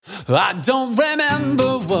I don't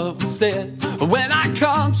remember what was said when I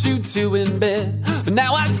caught you two in bed. But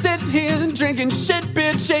now I sit here drinking shit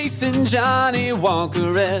beer, chasing Johnny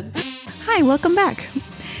Walker Red. Hi, welcome back.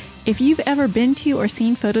 If you've ever been to or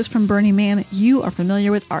seen photos from Burning Man, you are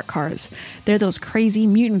familiar with art cars. They're those crazy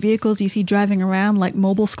mutant vehicles you see driving around like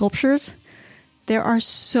mobile sculptures. There are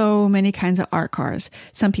so many kinds of art cars.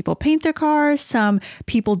 Some people paint their cars, some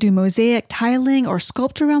people do mosaic tiling or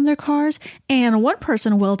sculpt around their cars, and one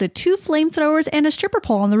person welded 2 flamethrowers and a stripper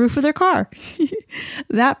pole on the roof of their car.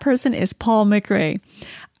 That person is Paul McRae.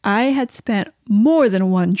 I had spent more than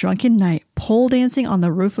one drunken night pole dancing on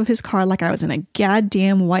the roof of his car like I was in a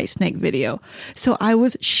goddamn Whitesnake video. So I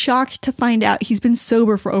was shocked to find out he's been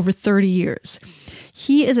sober for over 30 years.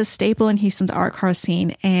 He is a staple in Houston's art car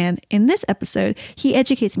scene, and in this episode, he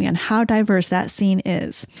educates me on how diverse that scene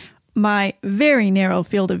is. My very narrow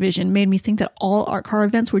field of vision made me think that all art car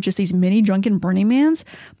events were just these mini drunken Burning Mans,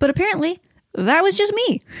 but apparently that was just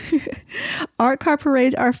me. Art car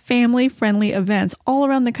parades are family-friendly events all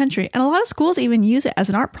around the country, and a lot of schools even use it as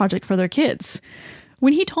an art project for their kids.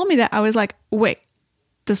 When he told me that, I was like, wait,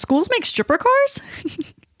 the schools make stripper cars?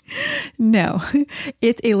 No,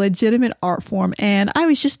 it's a legitimate art form, and I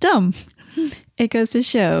was just dumb. It goes to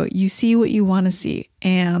show you see what you want to see.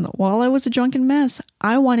 And while I was a drunken mess,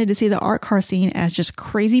 I wanted to see the art car scene as just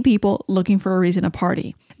crazy people looking for a reason to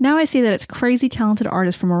party. Now I see that it's crazy talented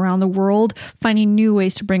artists from around the world finding new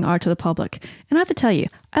ways to bring art to the public. And I have to tell you,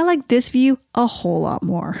 I like this view a whole lot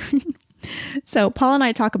more. So Paul and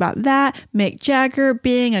I talk about that, Mick Jagger,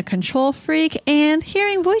 being a control freak, and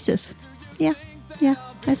hearing voices. Yeah,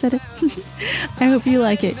 I said it. I hope you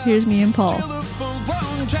like it. Here's me and Paul. And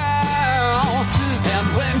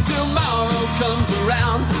when tomorrow comes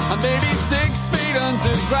around, I may be 6 feet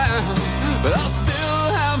underground, but I'll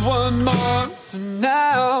still have one more for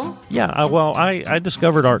now. Yeah, well, I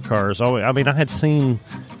discovered art cars. I mean, I had seen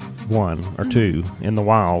one or two in the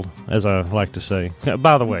wild, as I like to say.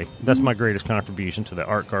 By the way, that's my greatest contribution to the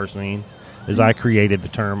art car scene, is I created the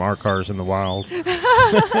term art cars in the wild.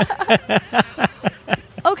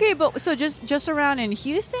 Okay, but so just around in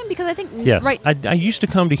Houston? Because I think... Yes, right. I used to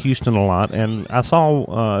come to Houston a lot, and I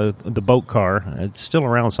saw the boat car. It's still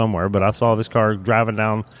around somewhere, but I saw this car driving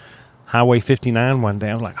down Highway 59 one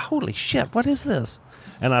day. I was like, holy shit, what is this?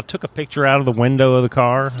 And I took a picture out of the window of the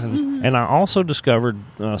car, and I also discovered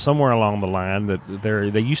somewhere along the line that there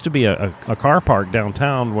used to be a car park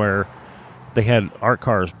downtown where they had art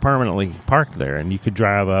cars permanently parked there, and you could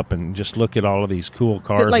drive up and just look at all of these cool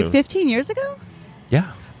cars. Like 15 years ago?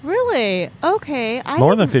 Yeah. Really? Okay.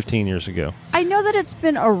 More than 15 years ago. I know that it's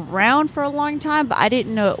been around for a long time, but I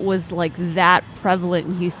didn't know it was like that prevalent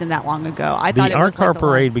in Houston that long ago. I thought it was the art car like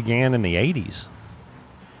parade began in the 80s.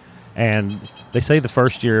 And they say the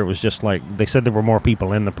first year it was just like, they said there were more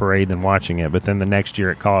people in the parade than watching it, but then the next year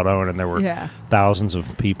it caught on and there were thousands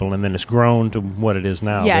of people, and then it's grown to what it is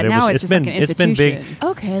now. Yeah, but now it's just been, like an institution. It's been big.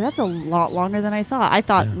 Okay, that's a lot longer than I thought. I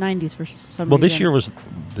thought 90s for some reason. Well, this year was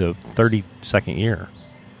the 32nd year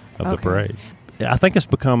of the parade. I think it's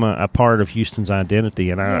become a part of Houston's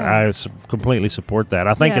identity, and I completely support that.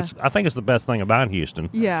 I think it's the best thing about Houston.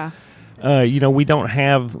 Yeah. We don't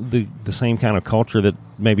have the same kind of culture that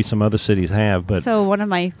maybe some other cities have. But so one of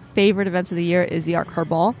my favorite events of the year is the Art Car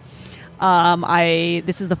Ball.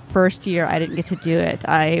 This is the first year I didn't get to do it.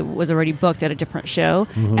 I was already booked at a different show,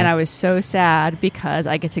 and I was so sad because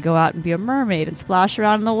I get to go out and be a mermaid and splash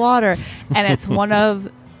around in the water. And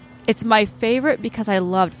it's my favorite because I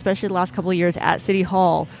loved, especially the last couple of years at City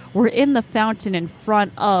Hall. We're in the fountain in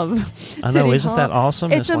front of City Hall. I know, isn't that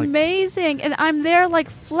awesome? It's amazing. And I'm there like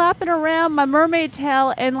flapping around my mermaid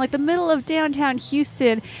tail in like the middle of downtown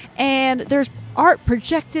Houston. And there's art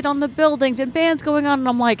projected on the buildings and bands going on. And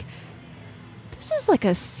I'm like, this is like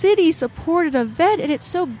a city-supported event, and it's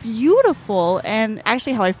so beautiful. And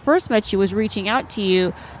actually how I first met you was reaching out to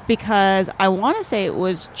you because I want to say it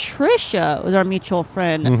was Trisha, was our mutual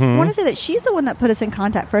friend. I want to say that she's the one that put us in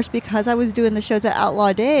contact first because I was doing the shows at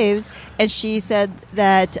Outlaw Dave's, and she said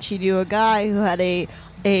that she knew a guy who had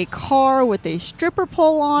a car with a stripper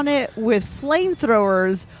pole on it with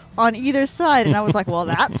flamethrowers on either side. And I was like, well,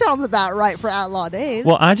 that sounds about right for Outlaw Dave.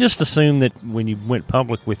 Well, I just assumed that when you went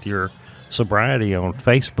public with your sobriety on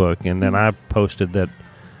Facebook, and then I posted that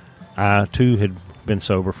I too had been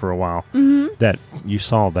sober for a while, that you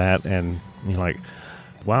saw that and you're like,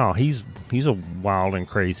 wow, he's a wild and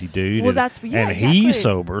crazy dude. Well, and he's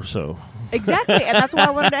sober, so exactly. And that's why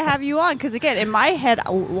I wanted to have you on, because again, in my head,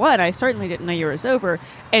 one, I certainly didn't know you were sober,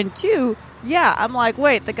 and two, I'm like,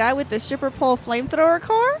 wait, the guy with the stripper pole flamethrower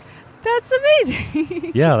car? That's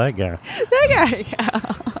amazing. Yeah, that guy. Yeah.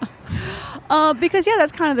 Because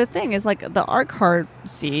that's kind of the thing is like the art car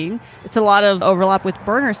scene. It's a lot of overlap with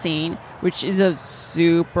burner scene, which is a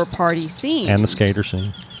super party scene, and the skater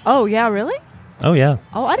scene. Oh yeah, really? Oh yeah.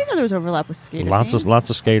 Oh, I didn't know there was overlap with skater Lots scene.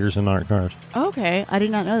 of skaters in art cars. Okay, I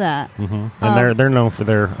did not know that. Mm-hmm. And they're known for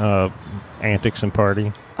their antics and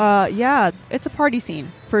party. Yeah, it's a party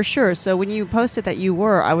scene for sure. So when you posted that you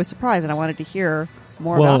were, I was surprised and I wanted to hear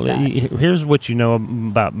more about that. Here's what you know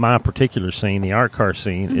about my particular scene, the art car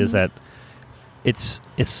scene, is that it's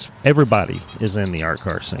everybody is in the art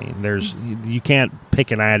car scene. There's you can't pick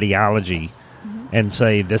an ideology and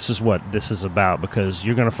say this is what this is about, because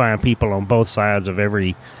you're going to find people on both sides of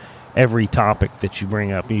every topic that you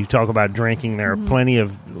bring up. You talk about drinking, there are plenty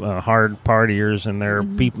of hard partiers, and there are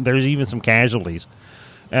people. There's even some casualties,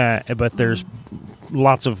 but there's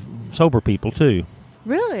lots of sober people too.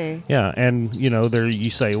 Really? Yeah, and there you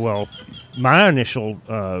say, well, my initial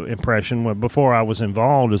impression before I was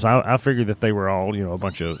involved is I figured that they were all a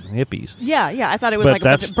bunch of hippies. Yeah, I thought it was But like a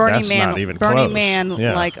bunch of Burning close. Man,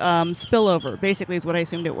 Yeah. like spillover. Basically, is what I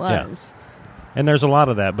assumed it was. Yeah. And there's a lot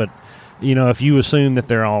of that, but if you assume that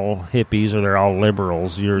they're all hippies or they're all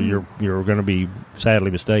liberals, you're going to be sadly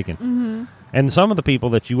mistaken. Mm-hmm. And some of the people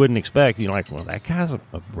that you wouldn't expect, you're like, well, that guy's a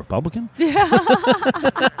Republican? Yeah.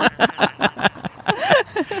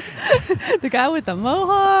 The guy with the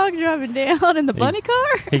mohawk driving down in the bunny car?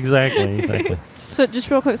 Exactly. So just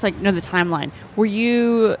real quick, it's like, the timeline.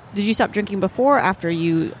 Did you stop drinking before or after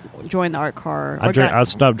you joined the art car? I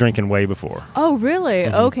stopped drinking way before. Oh, really?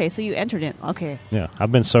 Mm-hmm. Okay, so you entered it. Okay. Yeah,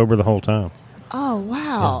 I've been sober the whole time. Oh,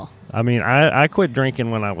 wow. Yeah. I mean, I quit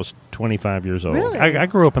drinking when I was 25 years old. Really? I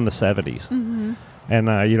grew up in the 70s. Mm-hmm. And,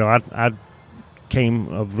 I came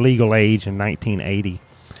of legal age in 1980.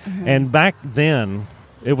 Mm-hmm. And back then,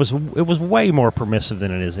 it was way more permissive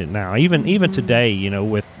than it is now. Even today,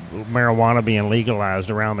 with marijuana being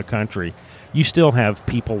legalized around the country, you still have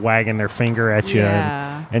people wagging their finger at you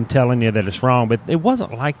and telling you that it's wrong. But it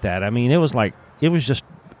wasn't like that. I mean, it was just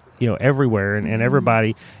everywhere, and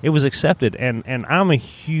everybody, it was accepted. And I'm a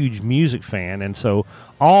huge music fan, and so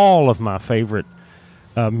all of my favorite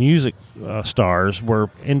music stars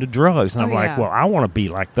were into drugs, and I'm like, well, I want to be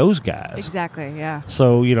like those guys. Exactly, yeah.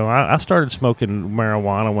 So, I started smoking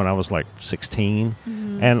marijuana when I was like 16,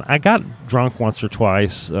 and I got drunk once or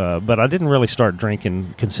twice, but I didn't really start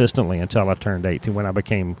drinking consistently until I turned 18, when I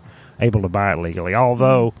became able to buy it legally.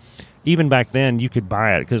 Although, even back then, you could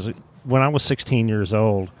buy it, because when I was 16 years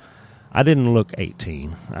old, I didn't look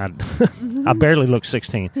 18. I barely looked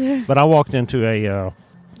 16, but I walked into a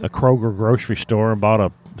Kroger grocery store and bought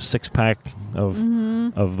a 6-pack of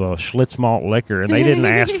Schlitz malt liquor, and they didn't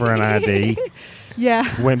ask for an ID. Yeah.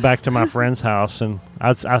 Went back to my friend's house, and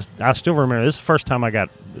I still remember this is the first time I got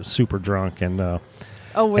super drunk. And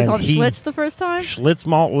was on Schlitz the first time? Schlitz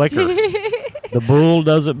malt liquor. The bull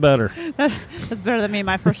does it better. That's better than me.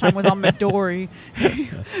 My first time was on Midori.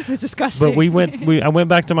 It was disgusting. But I went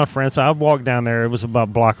back to my friend's. I walked down there. It was about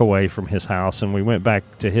a block away from his house, and we went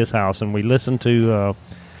back to his house, and we listened to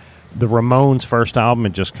the Ramones' first album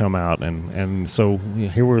had just come out, and so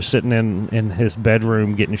here we were sitting in his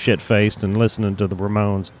bedroom getting shit-faced and listening to the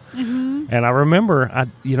Ramones. Mm-hmm. And I remember,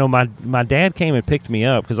 my dad came and picked me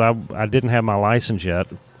up because I didn't have my license yet,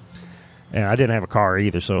 and I didn't have a car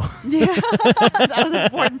either. So yeah, that was an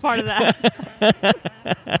important part of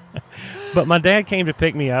that. But my dad came to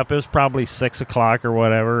pick me up. It was probably 6 o'clock or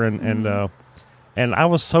whatever, and I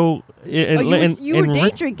was so. You were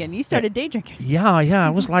day drinking. You started day drinking. Yeah. I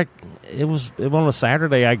was like, it was on a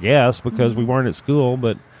Saturday, I guess, because we weren't at school.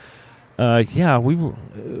 But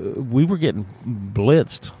we were getting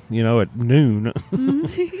blitzed, at noon.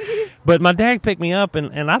 But my dad picked me up,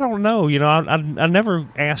 and I don't know, I never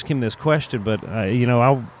asked him this question, but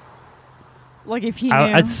like if he knew.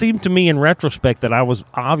 It seemed to me in retrospect that I was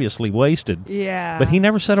obviously wasted. Yeah. But he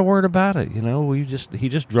never said a word about it. He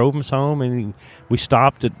just drove us home, and we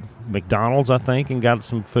stopped at McDonald's, I think, and got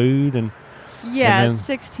some food. And at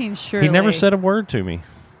 16, surely. He never said a word to me.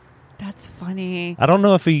 That's funny. I don't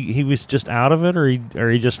know if he was just out of it, or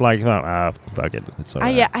he just like thought, fuck it, it's all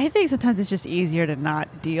right. I think sometimes it's just easier to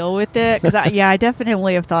not deal with it, because I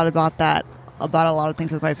definitely have thought about that about a lot of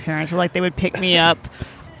things with my parents. Or like they would pick me up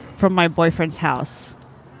from my boyfriend's house.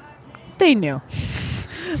 They knew.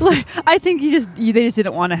 Like I think they just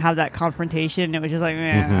didn't want to have that confrontation. It was just like,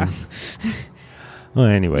 Well,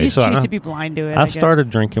 anyway, you choose to be blind to it. I started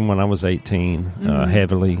drinking when I was 18,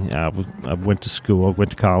 heavily. I went to school,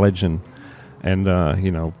 went to college, and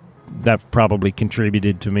that probably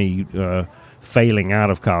contributed to me failing out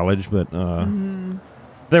of college. But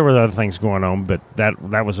There were other things going on, but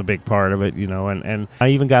that was a big part of it, and I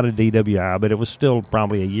even got a DWI, but it was still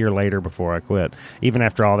probably a year later before I quit, even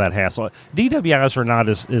after all that hassle. DWIs are not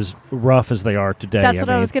as rough as they are today. That's what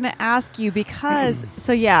I was going to ask you because,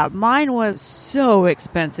 mine was so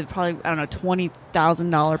expensive, probably, I don't know,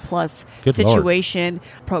 $20,000 plus Good situation.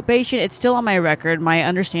 Lord. Probation, it's still on my record. My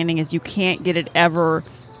understanding is you can't get it ever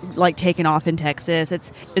taken off in Texas.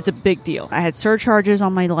 It's a big deal. I had surcharges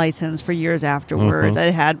on my license for years afterwards. I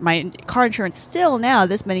had my car insurance still now,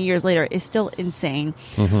 this many years later, is still insane.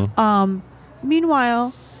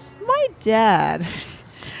 Meanwhile, my dad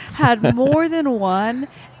had more than one,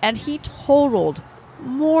 and he totaled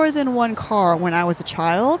more than one car when I was a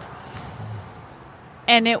child.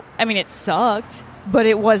 And it sucked, but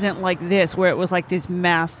it wasn't like this, where it was like this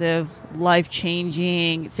massive,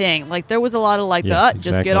 life-changing thing. Like, there was a lot of exactly.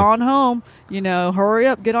 Just get on home, hurry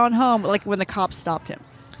up, get on home, like when the cops stopped him.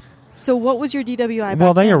 So what was your DWI back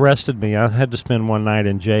Well, they then? arrested me. I had to spend one night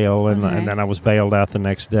in jail, and then I was bailed out the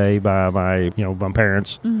next day by my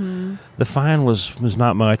parents. The fine was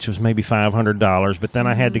not much. It was maybe $500, but then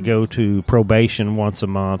I had to go to probation once a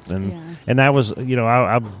month, and that was, I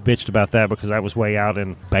bitched about that because I was way out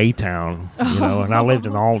in Baytown, and I lived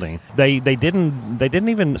in Alding. They didn't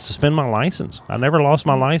even suspend my license. I never lost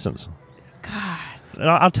my license. God.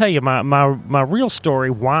 I'll tell you, my real story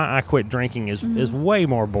why I quit drinking is way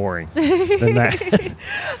more boring than that.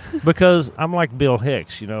 Because I'm like Bill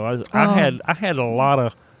Hicks, I had a lot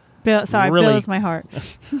of Bill is my heart.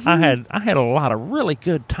 I had a lot of really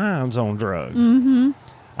good times on drugs.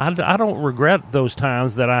 I don't regret those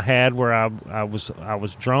times that I had where I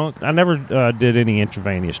was drunk. I never did any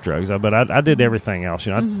intravenous drugs, but I did everything else.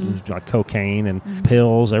 Like cocaine and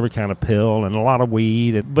pills, every kind of pill, and a lot of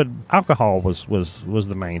weed. But alcohol was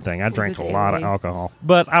the main thing. I drank a lot of alcohol.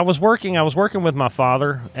 But I was working with my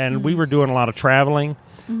father, and we were doing a lot of traveling.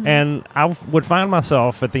 And I would find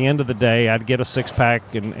myself at the end of the day, I'd get a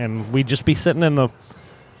 6-pack, and we'd just be sitting in the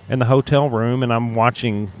hotel room, and I'm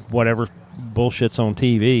watching whatever bullshit's on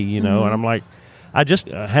TV, and I'm like, I just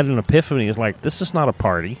had an epiphany. It's like, this is not a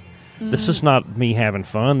party. This is not me having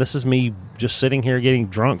fun. This is me just sitting here getting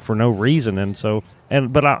drunk for no reason.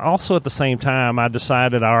 But I also at the same time, I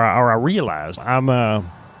decided, or I realized, I'm an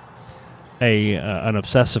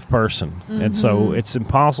obsessive person, and so it's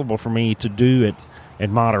impossible for me to do it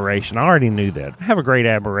in moderation. I already knew that. I have a great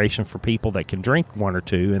admiration for people that can drink one or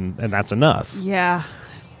two, and that's enough. Yeah.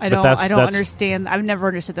 I don't understand. I've never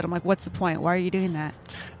understood that. I'm like, what's the point? Why are you doing that?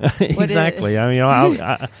 Exactly.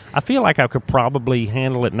 I feel like I could probably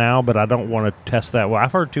handle it now, but I don't want to test that. Well,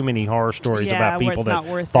 I've heard too many horror stories about people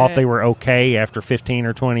that thought they were okay after 15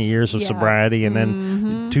 or 20 years of sobriety, and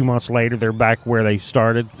then 2 months later they're back where they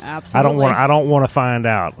started. Absolutely. I don't want to find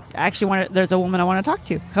out. Actually, there's a woman I want to talk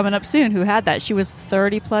to coming up soon who had that. She was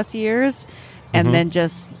 30 plus years, and then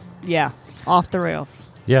just off the rails.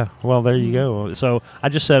 Yeah, well, there you go. So I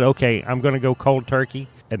just said, okay, I'm going to go cold turkey,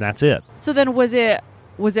 and that's it. So then was it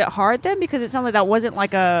hard then? Because it sounded like that wasn't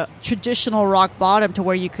like a traditional rock bottom to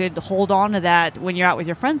where you could hold on to that when you're out with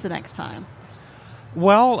your friends the next time.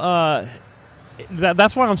 Well,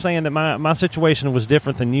 that's why I'm saying that my situation was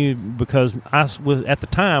different than you, because at the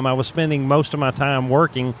time I was spending most of my time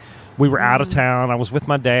working. We were out of town. I was with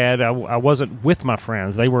my dad. I wasn't with my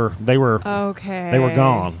friends. They were okay. They were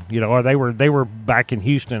gone, or they were back in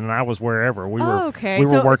Houston, and I was wherever. We were okay. We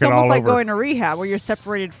were so working it's almost all like over. going to rehab where you're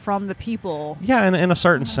separated from the people. Yeah, in a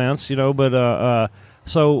certain sense, But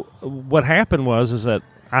so what happened is that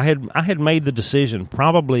I had made the decision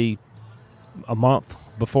probably a month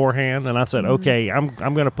beforehand, and I said, okay, I'm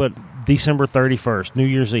going to put December 31st, New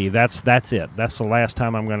Year's Eve. That's it. That's the last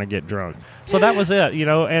time I'm going to get drunk. So that was it,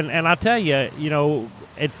 and I tell you,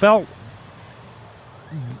 it felt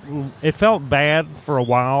bad for a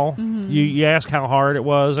while. You ask how hard it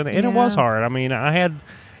was, and it was hard. I mean, I had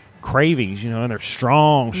cravings, and they're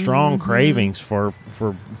strong cravings for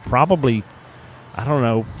probably, I don't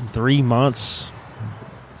know, 3 months.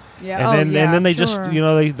 Yeah, and then they just,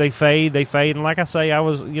 they fade, and like I say, I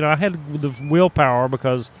was, I had the willpower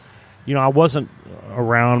because, I wasn't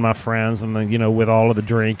around my friends, and then, with all of the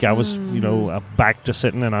drink, I was, back to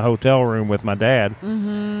sitting in a hotel room with my dad,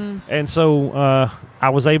 and so I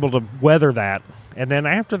was able to weather that, and then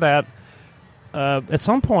after that, at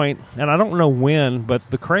some point, and I don't know when, but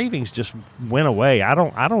the cravings just went away. I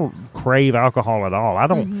don't crave alcohol at all. I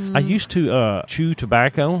don't. I used to chew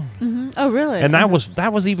tobacco. Oh, really? And that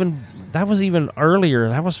was even earlier.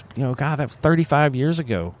 That was that was 35 years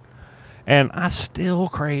ago, and I still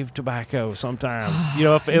crave tobacco sometimes.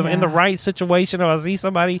 If in the right situation, if I see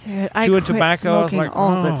somebody chewing tobacco, I was like,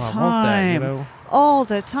 all the I time. want that. all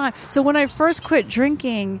the time. So when I first quit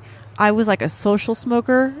drinking, I was like a social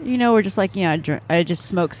smoker, or just like, I just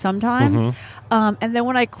smoke sometimes. And then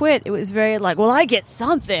when I quit, it was very like, well, I get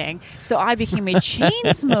something. So I became a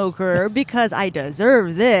chain smoker because I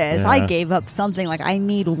deserve this. Yeah. I gave up something, like I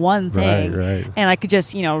need one thing. Right. And I could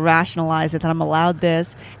just, rationalize it that I'm allowed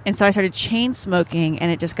this. And so I started chain smoking, and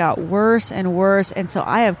it just got worse and worse. And so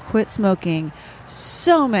I have quit smoking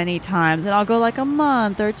so many times, and I'll go like a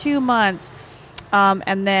month or 2 months.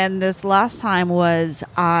 And then this last time was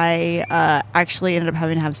I actually ended up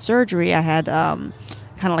having to have surgery. I had kind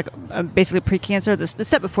of like basically precancer, the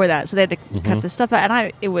step before that. So they had to cut this stuff out.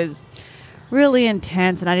 And it was really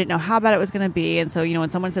intense, and I didn't know how bad it was going to be. And so, when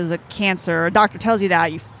someone says that cancer, a doctor tells you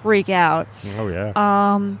that, you freak out. Oh, yeah.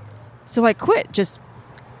 So I just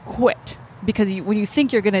quit. Because when you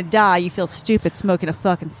think you're going to die, you feel stupid smoking a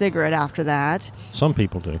fucking cigarette after that. Some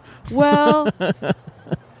people do. Well,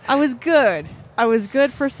 I was good. I was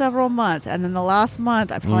good for several months, and then the last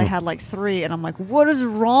month I probably had like 3, and I'm like, "What is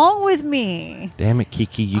wrong with me?" Damn it,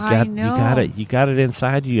 Kiki! You got it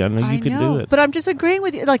inside you. I know you can do it. But I'm just agreeing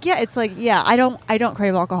with you. Like, I don't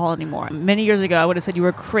crave alcohol anymore. Many years ago, I would have said you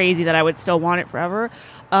were crazy that I would still want it forever.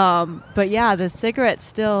 But yeah, the cigarette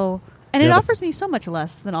still. And it offers me so much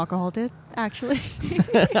less than alcohol did, actually.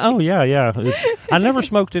 Oh, yeah. I never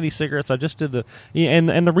smoked any cigarettes. I just did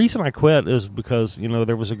and the reason I quit is because,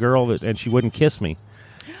 there was a girl and she wouldn't kiss me.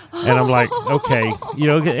 And I'm like, okay,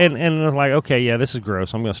 and I was like, okay, yeah, this is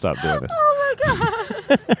gross. I'm going to stop doing this. Oh,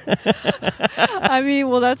 my God. I mean,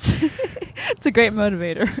 well, it's a great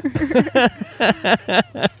motivator.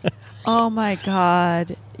 Oh, my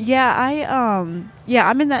God. Yeah,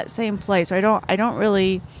 I'm in that same place. I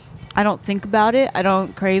don't think about it. I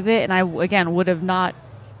don't crave it. And I, again, would have not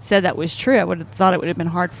said that was true. I would have thought it would have been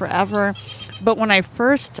hard forever. But when I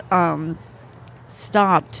first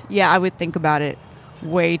stopped, I would think about it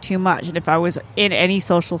way too much. And if I was in any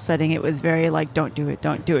social setting, it was very like, don't do it,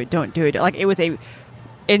 don't do it, don't do it. Like, it was a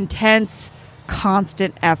intense,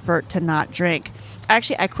 constant effort to not drink.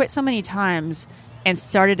 Actually, I quit so many times and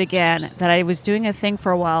started again that I was doing a thing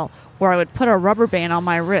for a while where I would put a rubber band on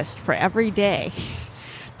my wrist for every day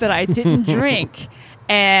that I didn't drink.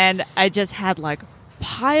 And I just had like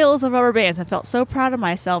piles of rubber bands and felt so proud of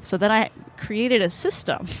myself. So then I created a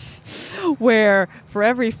system where for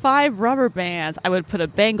every 5 rubber bands, I would put a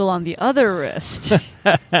bangle on the other wrist. So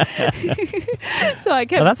I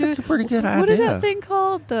kept. Well, that's a pretty good idea. What is that thing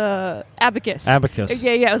called? The abacus. Abacus.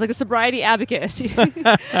 Yeah. It was like a sobriety abacus. So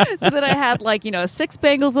then I had 6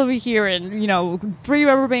 bangles over here and 3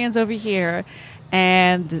 rubber bands over here,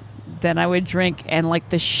 and then I would drink, and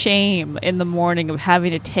the shame in the morning of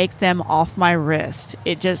having to take them off my wrist.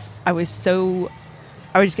 I would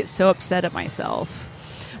just get so upset at myself.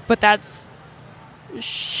 But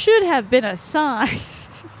should have been a sign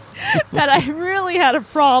that I really had a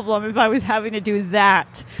problem if I was having to do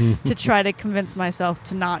that to try to convince myself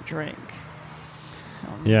to not drink.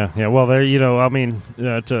 Yeah. Well, there, I mean,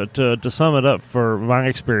 to sum it up, for my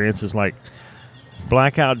experience is like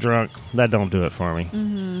blackout drunk, that don't do it for me.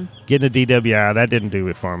 Mm-hmm. Getting a DWI, that didn't do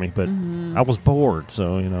it for me. But I was bored,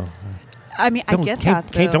 so I mean, I get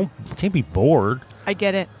that. Can't be bored. I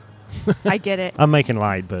get it. I'm making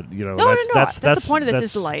light, but that's the point of this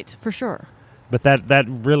is the light for sure. But that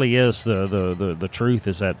really is the truth,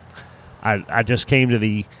 is that I just came to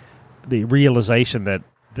the realization that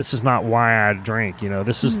this is not why I drink.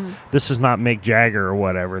 This is not Mick Jagger or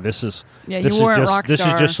whatever. This is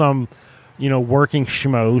just some working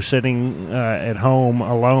schmo sitting at home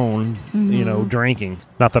alone, drinking.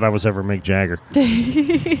 Not that I was ever Mick Jagger.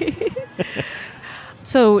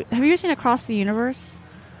 So, have you ever seen Across the Universe?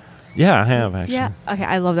 Yeah, I have, actually. Yeah. Okay,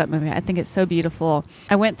 I love that movie. I think it's so beautiful.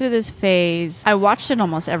 I went through this phase. I watched it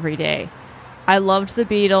almost every day. I loved the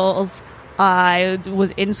Beatles. I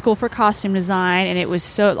was in school for costume design, and it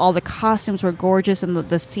was all the costumes were gorgeous, and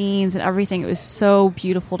the scenes and everything. It was so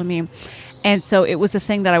beautiful to me. And so it was a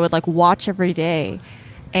thing that I would watch every day.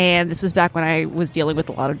 And this was back when I was dealing with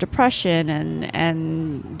a lot of depression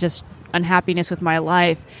and just unhappiness with my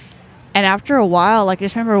life. And after a while, I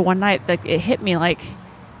just remember one night that it hit me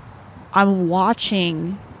I'm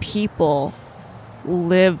watching people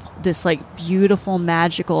live this beautiful,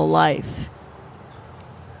 magical life,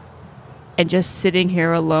 and just sitting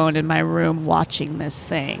here alone in my room watching this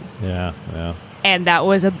thing. Yeah. And that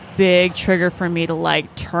was a big trigger for me to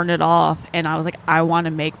turn it off. And I was like, I want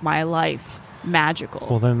to make my life magical.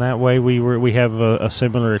 Well, then that way we have a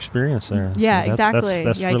similar experience there. Yeah, so exactly.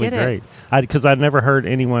 That's really I get great. It. Because I'd never heard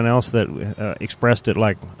anyone else that expressed it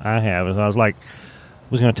like I have. And I was like,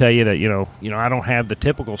 was going to tell you that I don't have the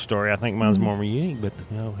typical story. I think mine's more unique, but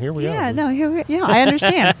here we are. Yeah, no, I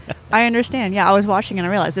understand. I understand. Yeah, I was watching and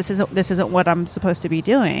I realized this isn't what I'm supposed to be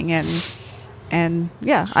doing, and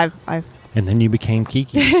yeah, I've. And then you became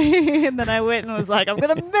Kiki. And then I went and was like, I'm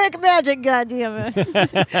gonna make magic, goddammit!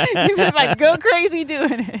 Even if I go crazy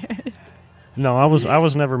doing it. No, I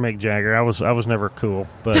was never Mick Jagger. I was never cool,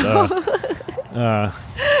 but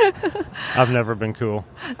I've never been cool.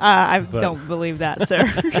 Don't believe that, sir.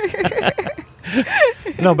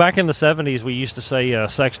 No, back in the 70s, we used to say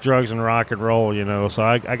sex, drugs, and rock and roll, So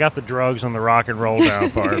I got the drugs and the rock and roll down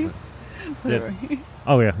part.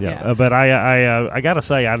 Oh, yeah. But I got to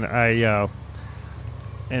say, and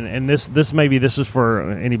this is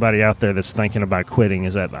for anybody out there that's thinking about quitting,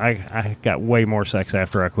 is that I got way more sex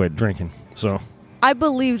after I quit drinking. So I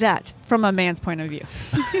believe that from a man's point of view.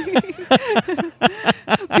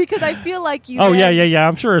 Because I feel like you... Oh, yeah.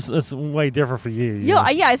 I'm sure it's way different for you. Yeah,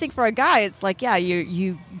 I think for a guy, it's like,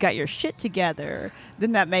 you got your shit together.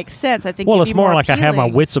 Then that makes sense. I think. Well, it's more like appealing. I have my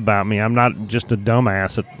wits about me. I'm not just a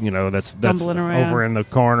dumbass that's over in the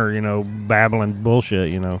corner, babbling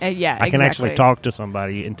bullshit. Yeah, I can actually talk to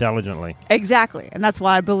somebody intelligently. Exactly, and that's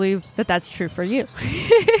why I believe that that's true for you.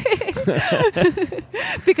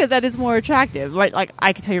 Because that is more attractive, right? Like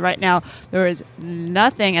I can tell you right now, there is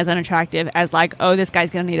nothing as unattractive as like, oh, this guy's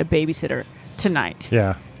gonna need a babysitter tonight.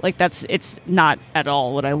 Yeah, like it's not at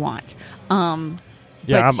all what I want.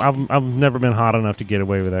 Yeah, I've never been hot enough to get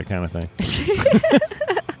away with that kind of thing.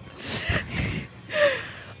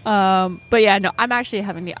 But yeah, no, I'm actually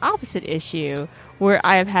having the opposite issue where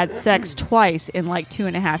I have had sex twice in like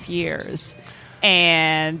 2.5 years,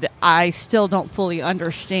 and I still don't fully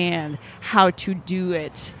understand how to do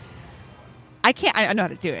it. I can't. I know how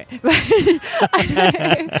to do it, but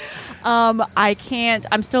I can't.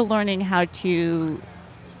 I'm still learning how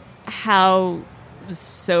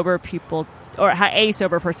sober people. Or how a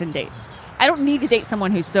sober person dates. I don't need to date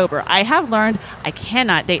someone who's sober. I have learned I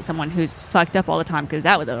cannot date someone who's fucked up all the time because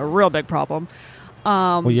that was a real big problem.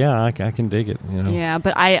 Well, yeah, I can dig it. Yeah,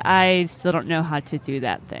 but I still don't know how to do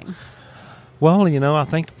that thing. Well, I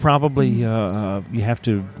think probably you have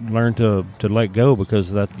to learn to let go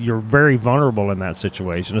because you're very vulnerable in that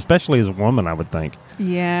situation, especially as a woman, I would think.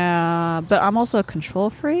 Yeah, but I'm also a control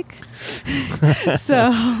freak.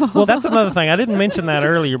 So, well, that's another thing. I didn't mention that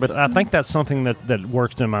earlier, but I think that's something that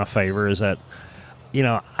works in my favor is that,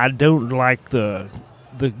 I don't like the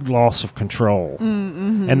loss of control.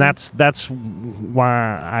 Mm-hmm. And that's why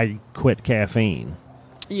I quit caffeine.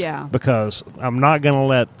 Yeah. Because I'm not going to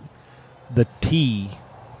let the tea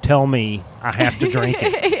tell me I have to drink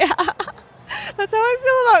it. Yeah. That's how I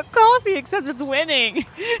feel about coffee, except it's winning.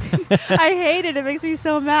 I hate it. It makes me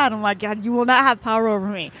so mad. I'm like, God, you will not have power over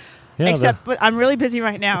me. Yeah, but I'm really busy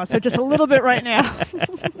right now, so just a little bit right now.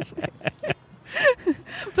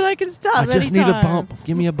 But I can stop anytime. I just need a bump.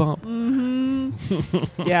 Give me a bump.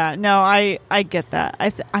 Mm-hmm. Yeah, no, I get that.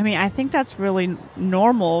 I think that's really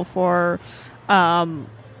normal for, I've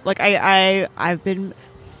been...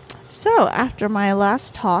 So, after my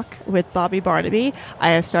last talk with Bobby Barnaby,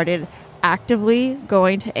 I have started actively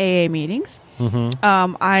going to AA meetings. Mm-hmm.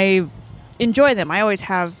 I enjoy them. I always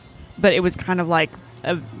have, but it was kind of like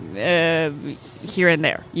here and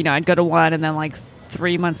there. I'd go to one and then like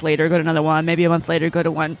 3 months later go to another one, maybe a month later go to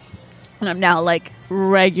one. And I'm now like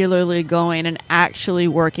regularly going and actually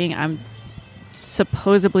working. I'm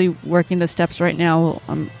supposedly working the steps right now.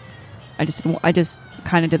 I just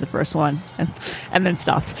kind of did the first one and then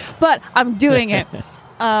stopped, but I'm doing it.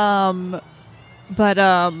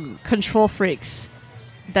 Control freaks,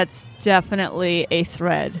 that's definitely a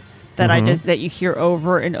thread that Mm-hmm. that you hear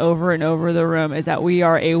over and over and over the room, is that we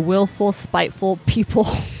are a willful, spiteful people.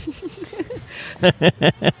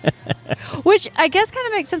 Which I guess kind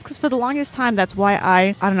of makes sense, because for the longest time, that's why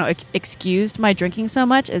I don't know, excused my drinking so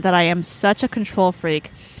much, is that I am such a control freak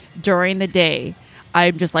during the day.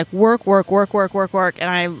 I'm just like work, and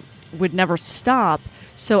I would never stop.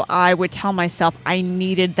 So I would tell myself I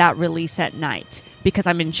needed that release at night, because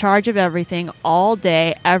I'm in charge of everything all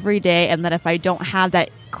day, every day, and that if I don't have that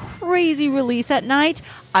crazy release at night,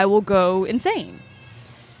 I will go insane.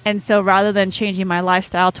 And so rather than changing my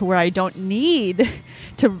lifestyle to where I don't need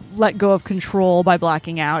to let go of control by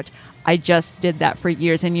blacking out, I just did that for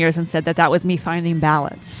years and years and said that was me finding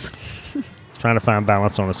balance. Trying to find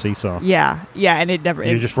balance on a seesaw. Yeah, and it never...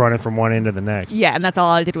 You're just running from one end to the next. Yeah, and that's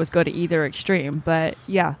all I did was go to either extreme, but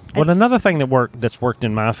yeah. Well, another thing that's worked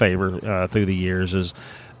in my favor through the years is,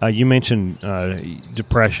 you mentioned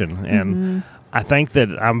depression, and I think that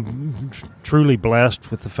I'm truly blessed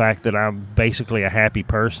with the fact that I'm basically a happy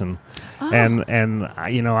person, and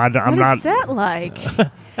you know, I'm not. What's that like?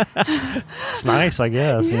 It's nice, I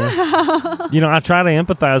guess. Yeah. You know, I try to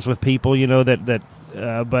empathize with people. You know that.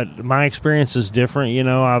 But my experience is different. You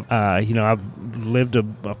know, I've lived a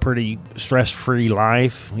pretty stress-free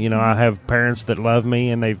life. You know, I have parents that love me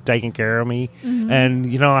and they've taken care of me, and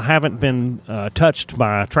you know, I haven't been touched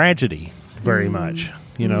by tragedy very much.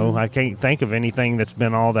 You know, I can't think of anything that's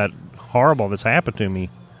been all that horrible that's happened to me.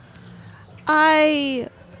 I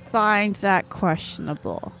find that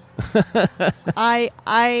questionable. Well,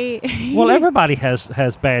 everybody has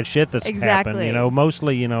bad shit that's Exactly. happened, you know,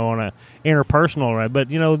 mostly, you know, on a interpersonal,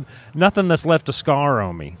 but, you know, nothing that's left a scar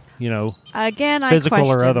on me, you know, Again, physical I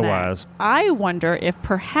or question otherwise. that. I wonder if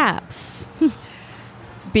perhaps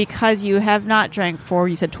because you have not drank for,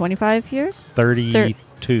 you said 25 years?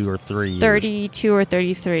 32 or 3 years. 32 or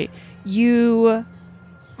 33. You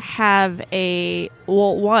have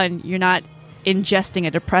one, you're not ingesting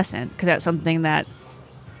a depressant, because that's something that,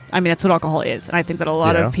 I mean, that's what alcohol is. And I think that a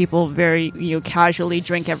lot of people very, you know, casually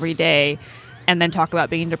drink every day and then talk about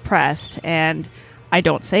being depressed. And I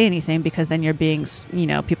don't say anything because then you're being, you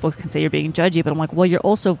know, people can say you're being judgy, but I'm like, well, you're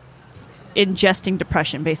also ingesting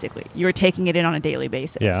depression, basically. You're taking it in on a daily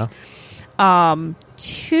basis. Yeah.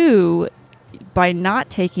 Two, by not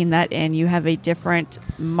taking that in, you have a different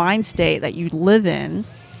mind state that you live in.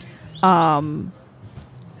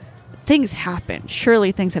 Things happen.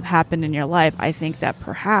 Surely things have happened in your life. I think that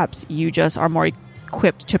perhaps you just are more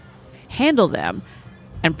equipped to handle them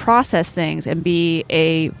and process things and be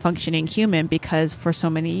a functioning human, because for so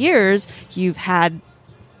many years you've had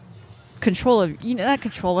control of, you know, not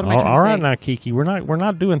control. What am I trying to say? All right, now, Kiki, we're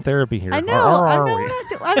not doing therapy here. I know.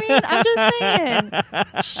 I'm just saying,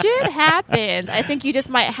 shit happens. I think you just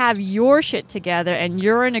might have your shit together and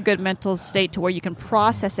you're in a good mental state to where you can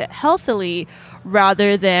process it healthily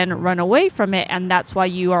rather than run away from it, and that's why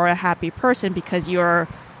you are a happy person, because you're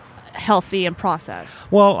healthy and process.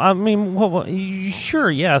 Well, I mean,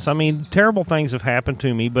 sure, yes. I mean, terrible things have happened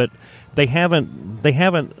to me, but they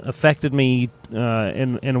haven't affected me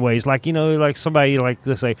in ways like, you know, like somebody like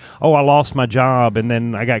they say, oh, I lost my job and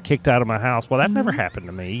then I got kicked out of my house. Well, that never happened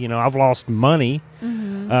to me. You know, I've lost money. You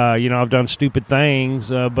know, I've done stupid things,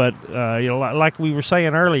 but you know, like we were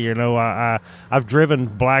saying earlier, you know, I've driven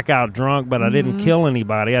blackout drunk, but I didn't kill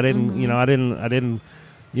anybody. I didn't, you know, I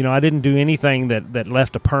didn't do anything that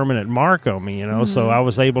left a permanent mark on me, you know, so I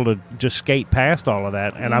was able to just skate past all of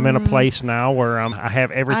that. And I'm in a place now where I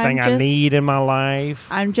have everything I need in my life.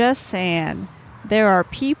 I'm just saying, there are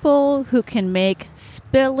people who can make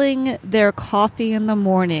spilling their coffee in the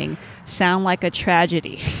morning sound like a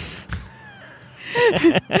tragedy.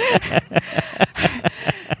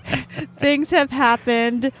 Things have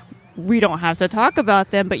happened. We don't have to talk about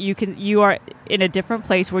them, but you are in a different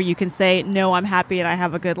place where you can say, no, I'm happy and I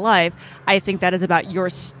have a good life. I think that is about your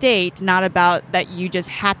state, not about that you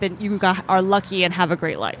are lucky and have a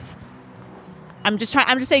great life. I'm just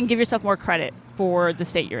saying, give yourself more credit for the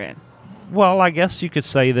state you're in. Well, I guess you could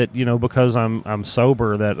say that, you know, because I'm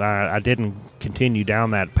sober, that I didn't continue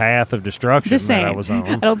down that path of destruction that I was on.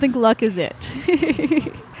 I don't think luck is it.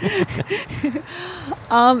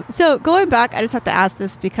 So going back, I just have to ask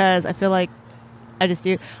this because I feel like I just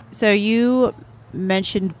do. So you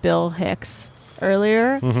mentioned Bill Hicks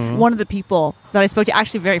earlier. One of the people that I spoke to,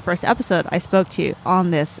 actually very first episode I spoke to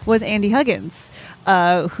on this, was Andy Huggins,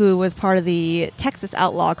 who was part of the Texas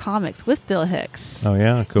Outlaw Comics with Bill Hicks. Oh,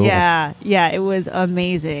 yeah? Cool. Yeah, it was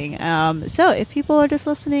amazing. So if people are just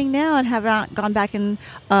listening now and have not gone back and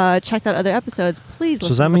checked out other episodes, please listen. So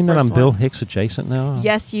does that to mean the that I'm first Bill one. Hicks adjacent now?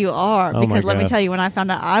 Yes, you are. Oh, because my let me God. tell you, when I found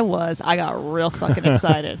out I got real fucking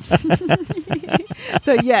excited.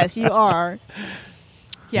 So yes, you are.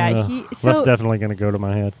 Yeah, that's definitely going to go to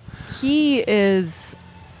my head. He is,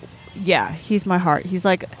 he's my heart. He's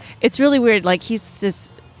like, it's really weird. Like, he's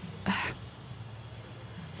this,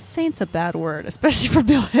 saint's a bad word, especially for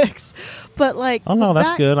Bill Hicks. But like, oh no,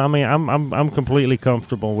 that's good. I mean, I'm completely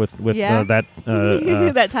comfortable with that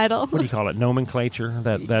that title. What do you call it? Nomenclature.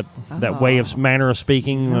 That way of manner of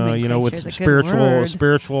speaking. You know, with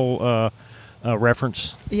spiritual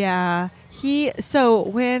reference. Yeah.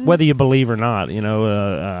 Whether you believe or not, you know,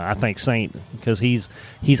 I think saint, because he's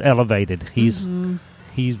elevated. He's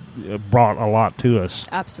brought a lot to us.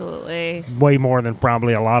 Absolutely. Way more than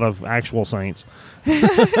probably a lot of actual saints.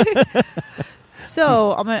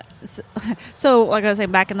 So like I was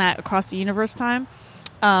saying, back in that Across the Universe time,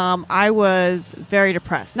 I was very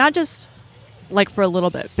depressed. Not just like for a little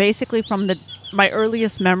bit. Basically, from my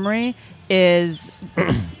earliest memory is,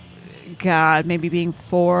 God, maybe being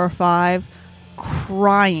 4 or 5.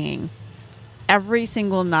 crying every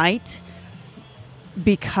single night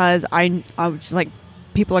because I was just like,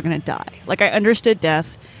 people are going to die. Like, I understood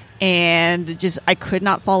death, and just I could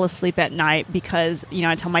not fall asleep at night because, you know,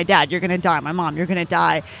 I tell my dad, you're going to die. My mom, you're going to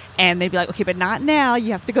die. And they'd be like, okay, but not now.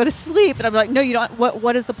 You have to go to sleep. And I'd be like, no, you don't.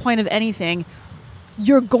 What is the point of anything?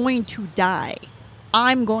 You're going to die.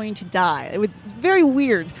 I'm going to die. It was very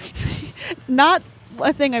weird. Not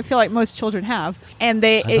a thing I feel like most children have. And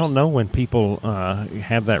I don't know when people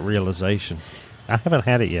have that realization. I haven't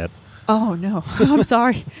had it yet. Oh, no. I'm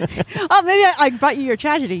sorry. Oh, maybe I brought you your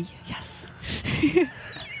tragedy. Yes.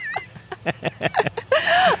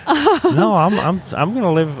 No, I'm going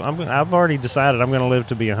to live. I've already decided I'm going to live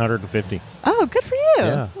to be 150. Oh, good for you.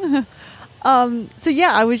 Yeah. So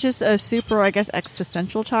yeah, I was just a super, I guess,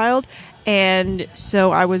 existential child, and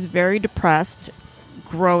so I was very depressed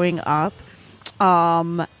growing up,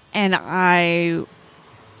 and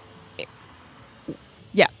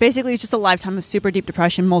basically it's just a lifetime of super deep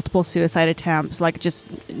depression, multiple suicide attempts, like just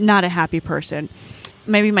not a happy person.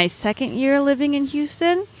 Maybe my second year living in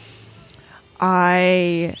Houston,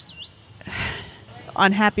 I,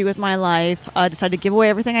 unhappy with my life, decided to give away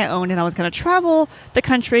everything I owned, and I was going to travel the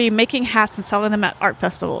country making hats and selling them at art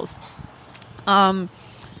festivals.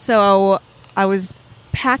 So I was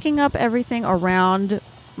packing up everything around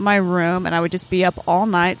my room, and I would just be up all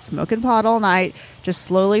night, smoking pot all night, just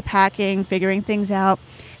slowly packing, figuring things out.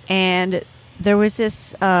 And there was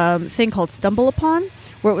this thing called Stumble Upon,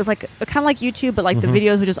 where it was like kind of like YouTube, but like the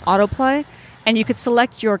videos would just autoplay. And you could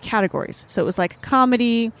select your categories. So it was like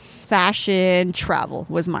comedy, fashion, travel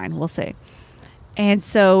was mine, we'll say. And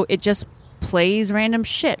so it just plays random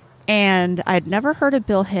shit. And I'd never heard of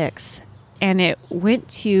Bill Hicks. And it went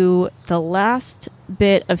to the last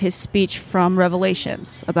bit of his speech from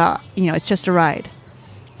Revelations about, you know, it's just a ride.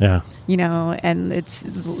 Yeah. You know, and it's,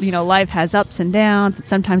 you know, life has ups and downs. And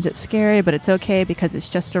sometimes it's scary, but it's okay because it's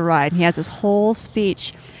just a ride. And he has this whole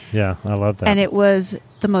speech. Yeah, I love that. And it was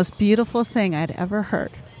the most beautiful thing I'd ever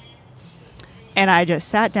heard. And I just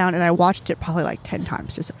sat down and I watched it probably like 10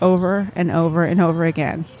 times, just over and over and over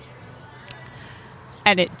again.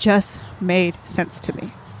 And it just made sense to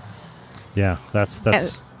me. Yeah, that's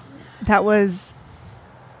that was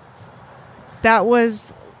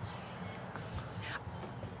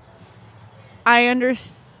I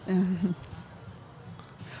understand.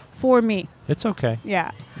 For me. It's okay.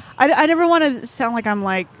 Yeah. I never want to sound like I'm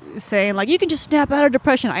like saying like you can just snap out of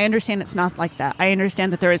depression. I understand it's not like that. I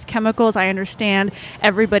understand that there is chemicals. I understand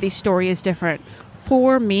everybody's story is different.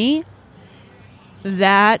 For me,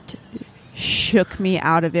 that shook me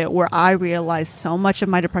out of it, where I realized so much of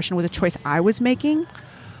my depression was a choice I was making.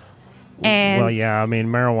 And well, yeah, I mean,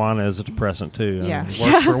 marijuana is a depressant too. Yeah.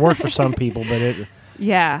 I mean, it works for some people, but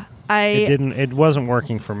it wasn't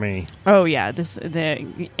working for me. Oh yeah,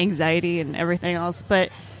 the anxiety and everything else.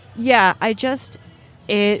 But yeah,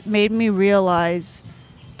 it made me realize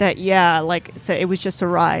that like I said, it was just a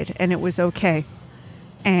ride and it was okay.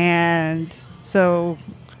 And so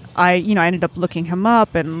I ended up looking him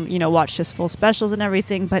up and, watched his full specials and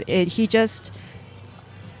everything. But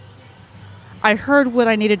I heard what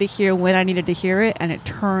I needed to hear when I needed to hear it, and it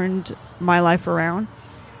turned my life around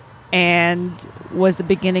and was the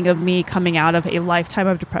beginning of me coming out of a lifetime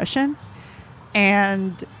of depression.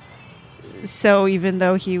 And so even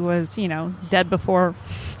though he was, dead before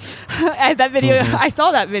that video, I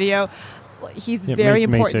saw that video, he's very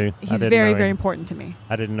important. He's very, very important to me.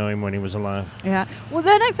 I didn't know him when he was alive. Yeah. Well,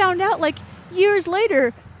 then I found out years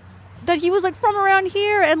later that he was from around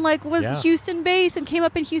here and was Houston based and came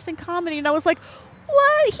up in Houston comedy. And I was like,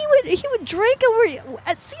 what? He would drink over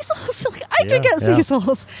at Cecil's. I drink at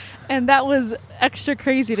Cecil's. And that was extra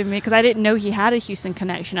crazy to me because I didn't know he had a Houston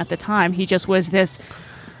connection at the time. He just was this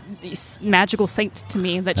magical saint to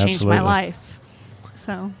me that changed my life.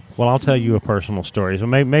 So. Well, I'll tell you a personal story. So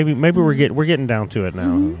maybe we're getting down to it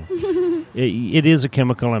now. Mm-hmm. It is a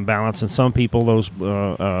chemical imbalance, and some people, those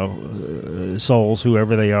souls,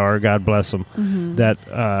 whoever they are, God bless them, mm-hmm. that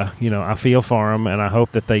I feel for them, and I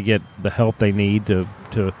hope that they get the help they need to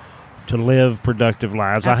live productive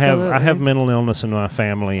lives. Absolutely. I have mental illness in my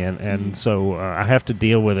family, and mm-hmm. so I have to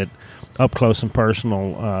deal with it up close and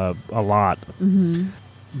personal a lot. Mm-hmm.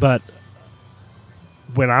 But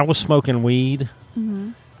when I was smoking weed,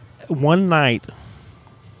 mm-hmm. one night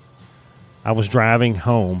I was driving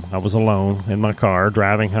home. I was alone in my car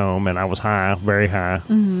driving home, and I was high, very high.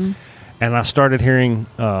 Mm-hmm. And I started hearing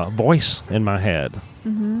a voice in my head.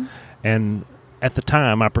 Mm-hmm. And at the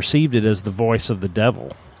time, I perceived it as the voice of the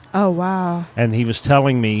devil. Oh, wow. And he was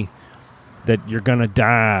telling me, that you're going to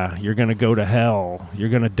die, you're going to go to hell, you're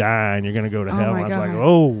going to die, and you're going to go to hell. My And I was God. like,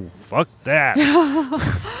 oh, fuck that.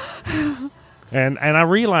 and I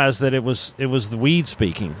realized that it was the weed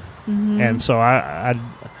speaking. And so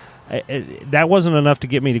that wasn't enough to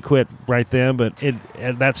get me to quit right then, but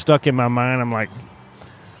that stuck in my mind. I'm like,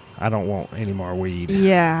 I don't want any more weed.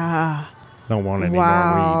 Yeah. Don't want any more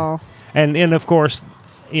Wow. weed. And of course,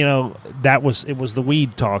 you know, it was the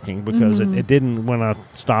weed talking, because it didn't, when I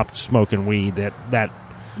stopped smoking weed, that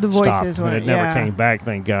The stopped, voices and went, it never yeah. came back,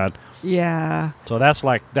 thank God. Yeah. So that's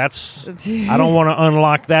I don't want to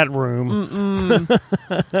unlock that room.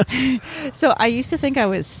 So I used to think I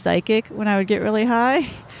was psychic when I would get really high.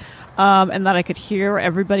 And that I could hear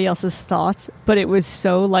everybody else's thoughts, but it was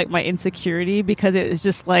so like my insecurity, because it was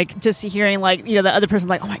just like hearing like, you know, the other person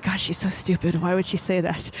like, oh my gosh, she's so stupid. Why would she say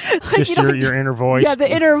that? Like, Just you know, your inner voice. Yeah, the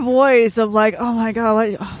inner voice of like, oh my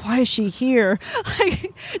God, why is she here?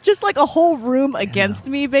 Like, just like a whole room against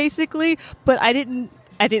me, basically. But I didn't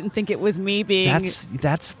think it was me being. That's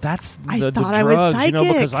I the thought I was drugs, you know,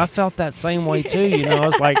 psychic. because I felt that same way too. You know, I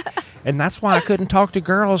was like, and that's why I couldn't talk to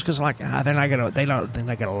girls, because like they're not gonna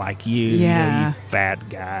like you. Yeah. You know, you fat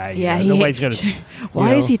guy. Yeah, you know, nobody's gonna.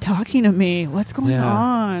 Why is he talking to me? What's going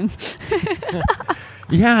on?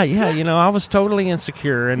 Yeah. You know, I was totally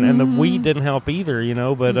insecure, and the weed didn't help either. You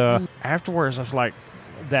know, but afterwards, I was like,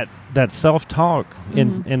 that self-talk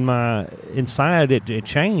in my inside, it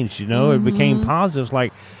changed. You know, it became positive.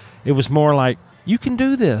 Like, it was more like, you can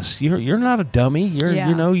do this. You're not a dummy.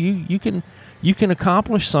 You know, you can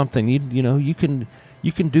accomplish something. You know, you can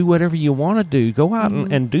do whatever you want to do. Go out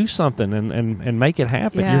and do something and make it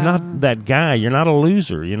happen. Yeah. You're not that guy. You're not a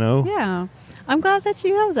loser. You know. Yeah. I'm glad that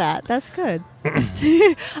you have that. That's good.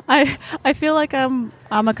 I feel like I'm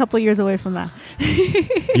a couple years away from that.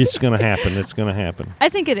 It's gonna happen. It's gonna happen. I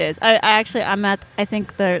think it is. I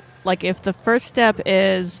think that, like, if the first step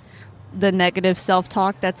is the negative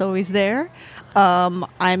self-talk that's always there,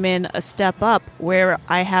 I'm in a step up where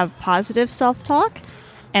I have positive self-talk,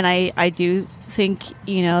 and I do think,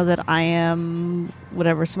 you know, that I am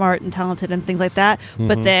whatever, smart and talented and things like that.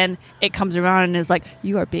 But then it comes around and is like,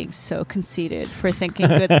 you are being so conceited for thinking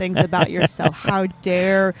good things about yourself. How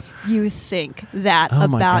dare you think that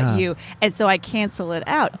about God. you? And so I cancel it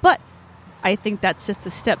out. But I think that's just a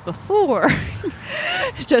step before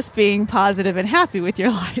just being positive and happy with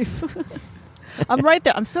your life. I'm right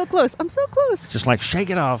there. I'm so close. Just like, shake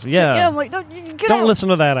it off. Yeah. Yeah, I'm like, no, get Don't out. listen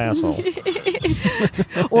to that asshole.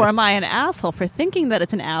 Or am I an asshole for thinking that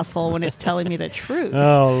it's an asshole when it's telling me the truth?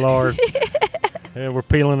 Oh, Lord. Yeah, we're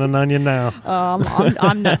peeling an onion now.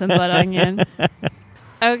 I'm nothing but onion.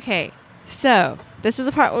 Okay, so this is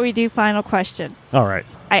the part where we do final question. All right.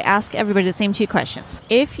 I ask everybody the same two questions.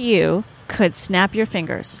 If you could snap your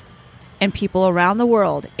fingers and people around the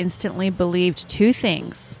world instantly believed two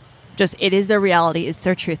things, just it is their reality, it's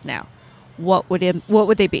their truth now, what would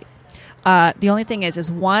they be? The only thing is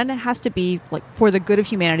one has to be like for the good of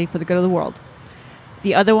humanity, for the good of the world.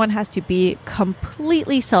 The other one has to be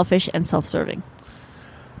completely selfish and self-serving.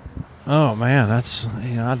 Oh man, that's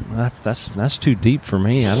too deep for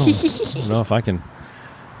me. I don't know if I can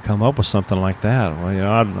come up with something like that. Well, you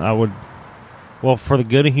know, I would. Well, for the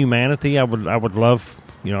good of humanity, I would love.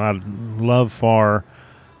 You know, I'd love for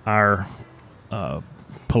our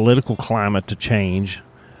political climate to change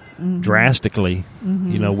drastically.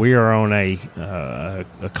 You know, we are on a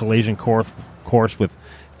collision course with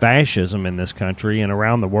fascism in this country and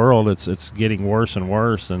around the world. It's getting worse and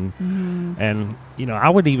worse, and you know, I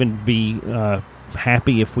would even be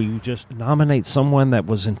happy if we just nominate someone that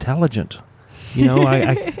was intelligent. You know,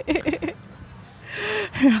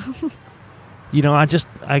 you know, I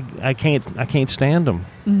can't stand them.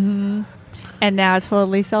 And now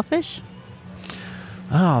totally selfish?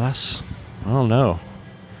 Oh, I don't know.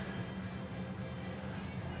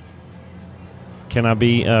 Can I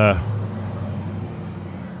be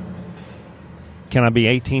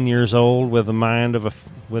 18 years old with the mind of a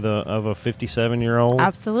 57-year-old?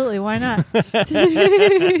 Absolutely, why not?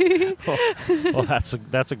 Well, that's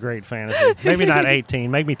a great fantasy. Maybe not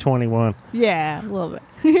 18, maybe 21. Yeah, a little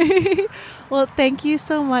bit. Well, thank you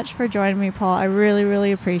so much for joining me, Paul. I really,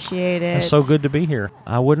 really appreciate it. It's so good to be here.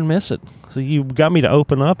 I wouldn't miss it. So you got me to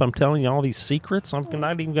open up. I'm telling you all these secrets. I'm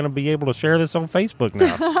not even going to be able to share this on Facebook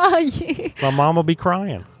now. Yeah. My mom will be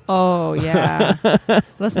crying. Oh, yeah.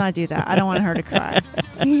 Let's not do that. I don't want her to cry.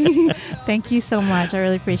 Thank you so much. I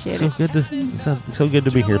really appreciate it. So good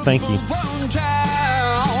to be here. Thank you. And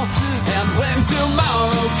when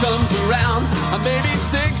tomorrow comes around, I may be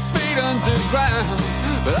 6 feet underground,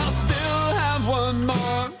 but I'll still have one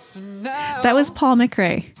more for now. That was Paul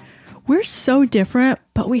McRae. We're so different,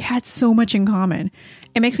 but we had so much in common.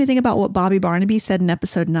 It makes me think about what Bobby Barnaby said in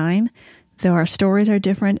episode 9. Though our stories are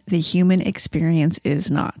different, the human experience is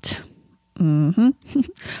not. Paul and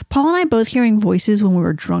I both hearing voices when we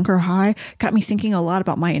were drunk or high got me thinking a lot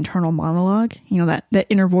about my internal monologue. You know, that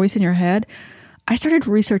inner voice in your head. I started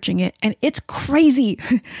researching it, and it's crazy.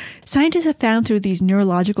 Scientists have found through these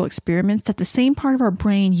neurological experiments that the same part of our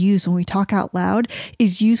brain used when we talk out loud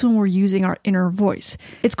is used when we're using our inner voice.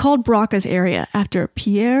 It's called Broca's area, after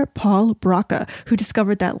Pierre-Paul Broca, who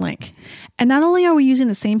discovered that link. And not only are we using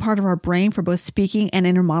the same part of our brain for both speaking and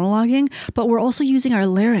inner monologuing, but we're also using our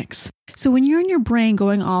larynx. So when you're in your brain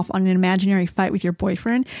going off on an imaginary fight with your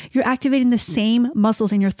boyfriend, you're activating the same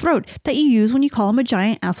muscles in your throat that you use when you call him a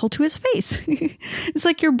giant asshole to his face. It's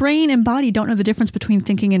like your brain and body don't know the difference between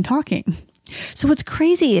thinking and talking. So what's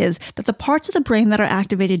crazy is that the parts of the brain that are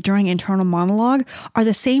activated during internal monologue are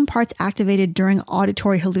the same parts activated during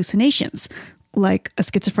auditory hallucinations, like a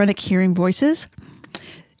schizophrenic hearing voices.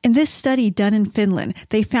 In this study done in Finland,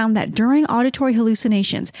 they found that during auditory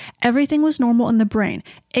hallucinations, everything was normal in the brain,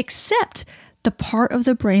 except the part of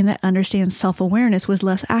the brain that understands self-awareness was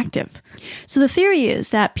less active. So the theory is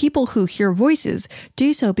that people who hear voices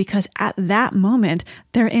do so because at that moment,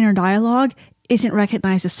 their inner dialogue isn't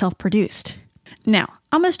recognized as self-produced. Now,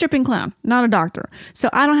 I'm a stripping clown, not a doctor, so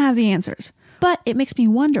I don't have the answers. But it makes me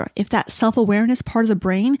wonder if that self-awareness part of the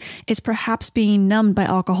brain is perhaps being numbed by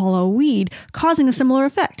alcohol or weed, causing a similar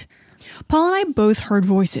effect. Paul and I both heard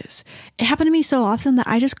voices. It happened to me so often that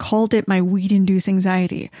I just called it my weed-induced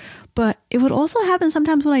anxiety. But it would also happen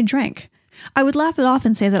sometimes when I drank. I would laugh it off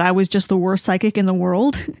and say that I was just the worst psychic in the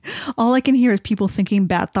world. All I can hear is people thinking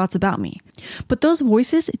bad thoughts about me. But those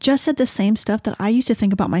voices just said the same stuff that I used to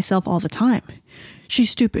think about myself all the time.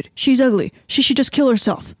 She's stupid. She's ugly. She should just kill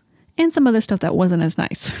herself. And some other stuff that wasn't as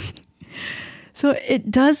nice. So it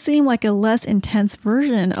does seem like a less intense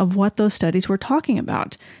version of what those studies were talking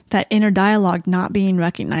about, that inner dialogue not being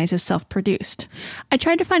recognized as self-produced. I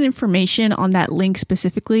tried to find information on that link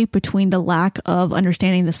specifically between the lack of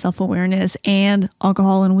understanding the self-awareness and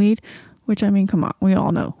alcohol and weed, which, I mean, come on, we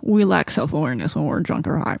all know we lack self-awareness when we're drunk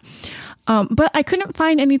or high. But I couldn't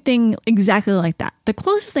find anything exactly like that. The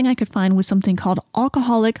closest thing I could find was something called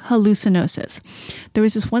alcoholic hallucinosis. There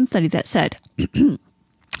was this one study that said,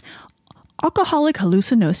 alcoholic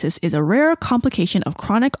hallucinosis is a rare complication of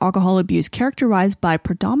chronic alcohol abuse characterized by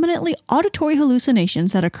predominantly auditory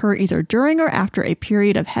hallucinations that occur either during or after a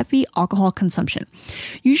period of heavy alcohol consumption.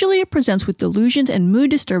 Usually it presents with delusions and mood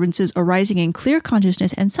disturbances arising in clear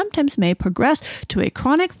consciousness and sometimes may progress to a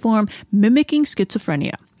chronic form mimicking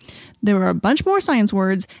schizophrenia. There were a bunch more science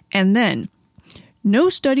words, and then, no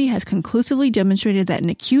study has conclusively demonstrated that an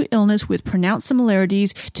acute illness with pronounced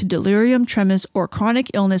similarities to delirium tremens or chronic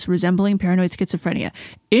illness resembling paranoid schizophrenia.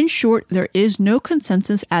 In short, there is no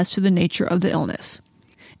consensus as to the nature of the illness.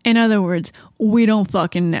 In other words, we don't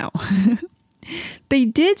fucking know. They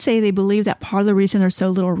did say they believe that part of the reason there's so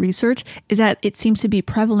little research is that it seems to be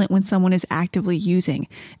prevalent when someone is actively using,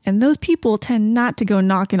 and those people tend not to go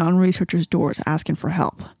knocking on researchers' doors asking for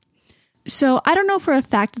help. So I don't know for a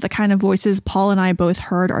fact that the kind of voices Paul and I both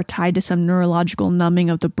heard are tied to some neurological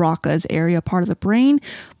numbing of the Broca's area part of the brain,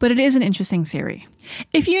 but it is an interesting theory.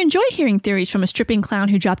 If you enjoy hearing theories from a stripping clown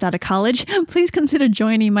who dropped out of college, please consider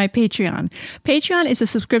joining my Patreon. Patreon is a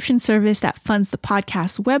subscription service that funds the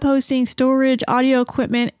podcast's web hosting, storage, audio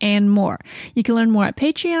equipment, and more. You can learn more at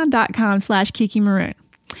patreon.com/KikiMaroon.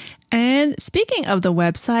 And speaking of the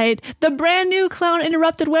website, the brand new Clown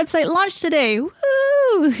Interrupted website launched today. Woo!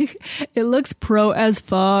 It looks pro as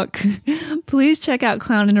fuck. Please check out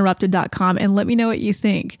clowninterrupted.com and let me know what you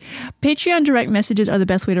think. Patreon direct messages are the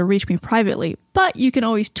best way to reach me privately, but you can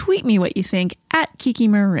always tweet me what you think at Kiki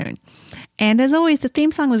Maroon. And as always, the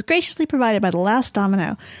theme song was graciously provided by The Last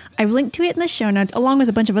Domino. I've linked to it in the show notes, along with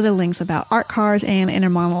a bunch of other links about art cars and inner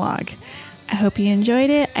monologue. I hope you enjoyed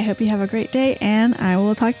it. I hope you have a great day, and I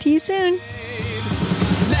will talk to you soon.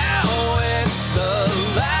 Now it's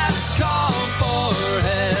the last call for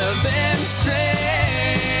heaven's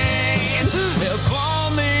train. If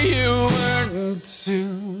only you weren't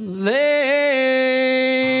too late.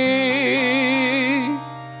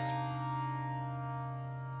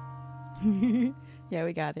 Yeah,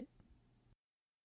 we got it.